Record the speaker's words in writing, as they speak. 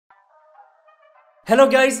Hello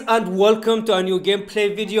guys and welcome to a new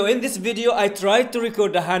gameplay video. In this video I tried to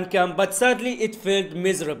record a handcam but sadly it failed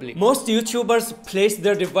miserably. Most YouTubers place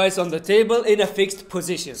their device on the table in a fixed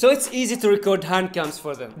position, so it's easy to record handcams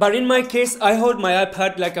for them. But in my case I hold my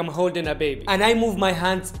iPad like I'm holding a baby and I move my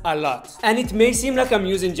hands a lot. And it may seem like I'm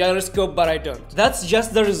using gyroscope but I don't. That's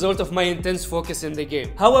just the result of my intense focus in the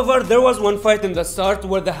game. However, there was one fight in the start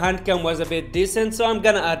where the handcam was a bit decent, so I'm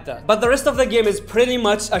gonna add that. But the rest of the game is pretty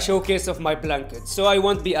much a showcase of my blanket, so I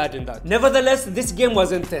won't be adding that. Nevertheless, this game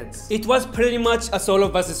was intense. It was pretty much a solo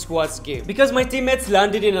vs squads game because my teammates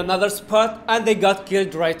landed in another spot and they got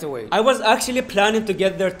killed right away. I was actually planning to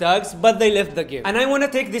get their tags but they left the game. And I want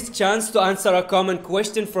to take this chance to answer a common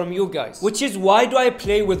question from you guys, which is why do I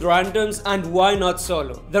play with randoms and why not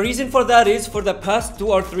solo? The reason for that is for the past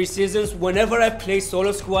 2 or 3 seasons, whenever I play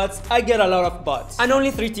solo squads, I get a lot of bots and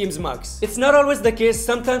only 3 teams max. It's not always the case.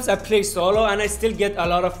 Sometimes I play solo and I still get a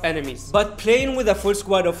lot of enemies, but playing with a full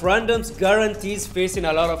squad of randoms guarantees facing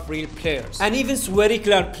a lot of real players and even sweaty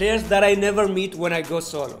clan players that I never meet when I go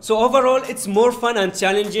solo. So overall it's more fun and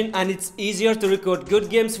challenging, and it's easier to record good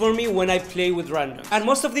games for me when I play with randoms. And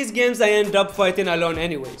most of these games I end up fighting alone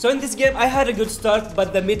anyway. So in this game I had a good start,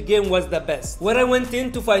 but the mid game was the best, where I went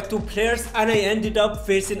in to fight 2 players and I ended up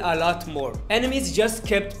facing a lot more. Enemies just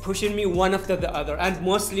kept pushing me one after the other, and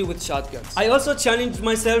mostly with shotguns. I also challenged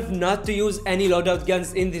myself not to use any loadout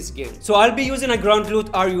guns in this game, so I'll be using a ground loot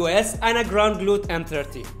RUS and a ground loot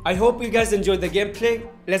M30. I hope you guys enjoyed the gameplay.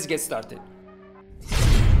 Let's get started.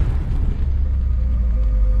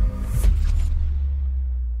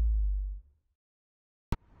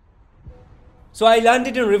 So I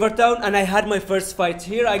landed in Rivertown and I had my first fight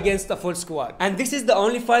here against a full squad. And this is the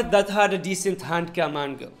only fight that had a decent handcam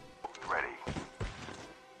angle.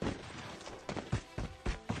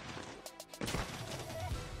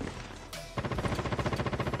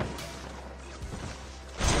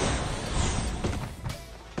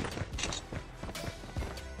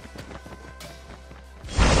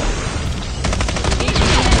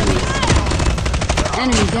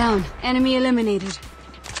 Enemy down. Enemy eliminated.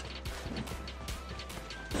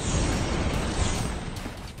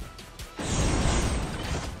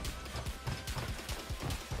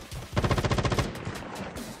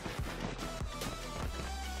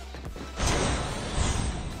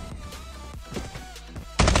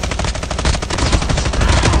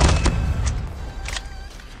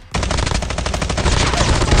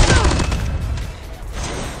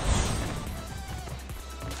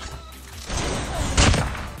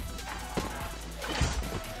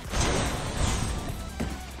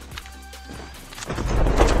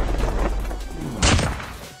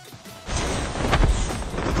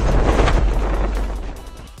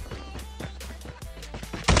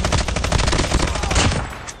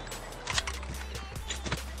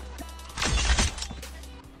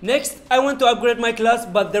 Next, I went to upgrade my class,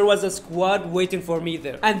 but there was a squad waiting for me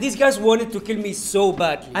there. And these guys wanted to kill me so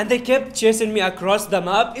badly. And they kept chasing me across the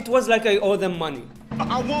map. It was like I owe them money.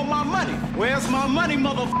 I want my money. Where's my money,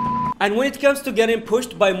 motherfucker? And when it comes to getting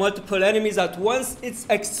pushed by multiple enemies at once, it's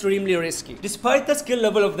extremely risky. Despite the skill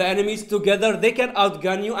level of the enemies, together they can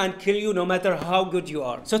outgun you and kill you no matter how good you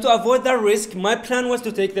are. So to avoid that risk, my plan was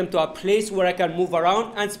to take them to a place where I can move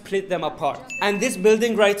around and split them apart. And this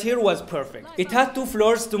building right here was perfect. It had 2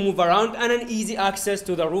 floors to move around and an easy access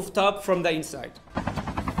to the rooftop from the inside.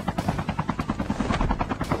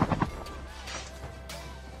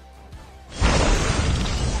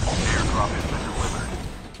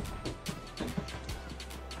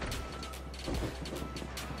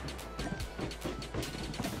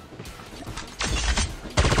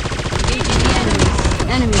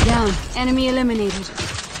 Enemy down. Enemy eliminated.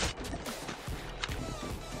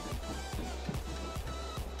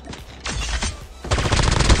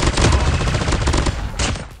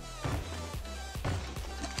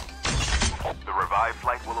 The revived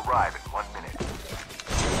flight will arrive in 1 minute.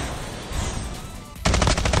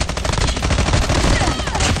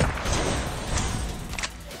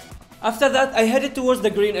 After that, I headed towards the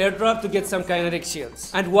green airdrop to get some kinetic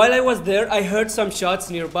shields. And while I was there, I heard some shots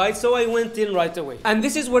nearby, so I went in right away. And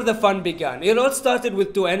this is where the fun began. It all started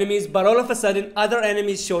with 2 enemies, but all of a sudden, other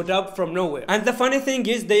enemies showed up from nowhere. And the funny thing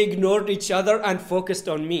is, they ignored each other and focused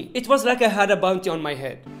on me. It was like I had a bounty on my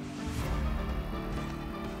head.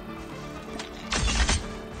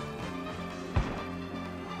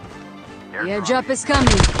 The airdrop is coming.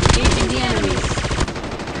 Engaging the enemies.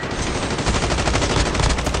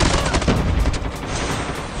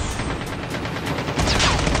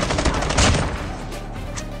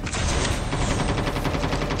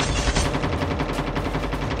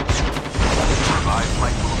 Revived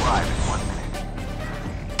flight will arrive in 1 minute.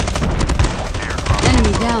 Airdrop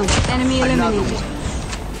down. Enemy eliminated.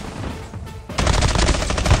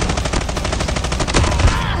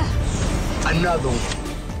 Another one.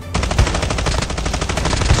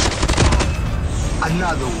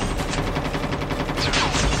 Another one.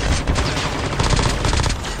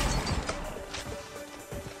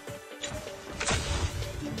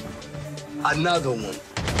 Another one.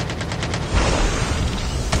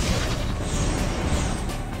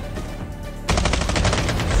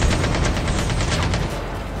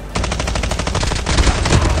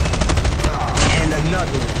 And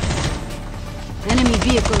another one. Enemy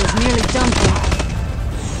vehicle is nearly done for.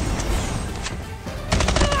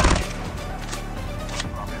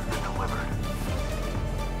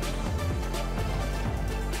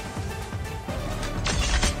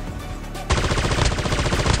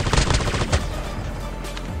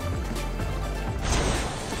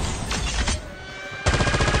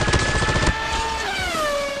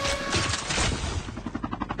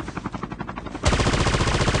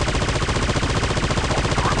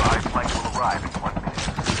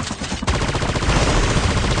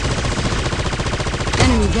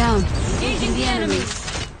 Enemy down. Engaging the enemy.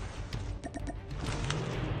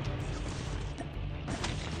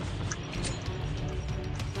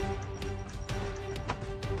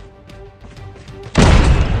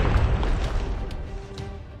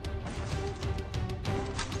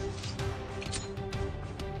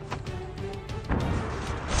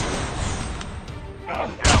 Down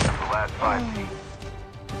to the last 5 feet.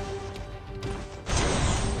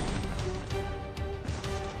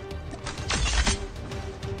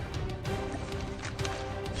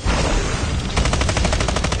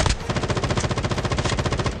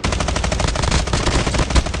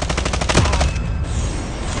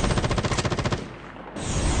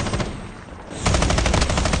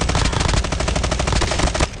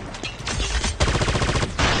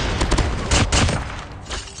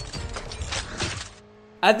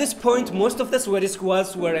 At this point, most of the sweaty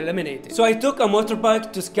squads were eliminated. So I took a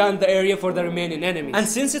motorbike to scan the area for the remaining enemies. And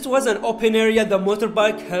since it was an open area, the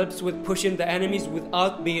motorbike helps with pushing the enemies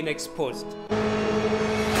without being exposed.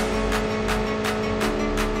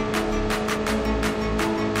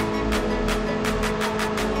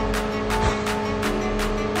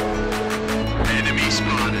 Enemy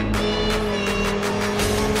spotted.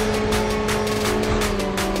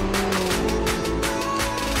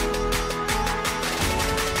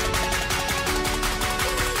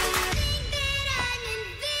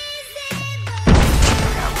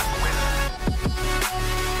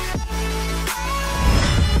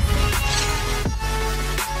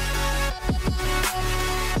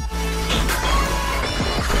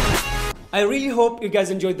 I really hope you guys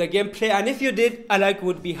enjoyed the gameplay, and if you did, a like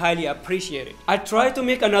would be highly appreciated. I try to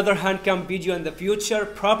make another handcam video in the future,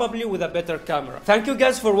 probably with a better camera. Thank you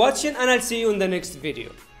guys for watching, and I'll see you in the next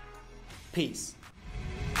video. Peace.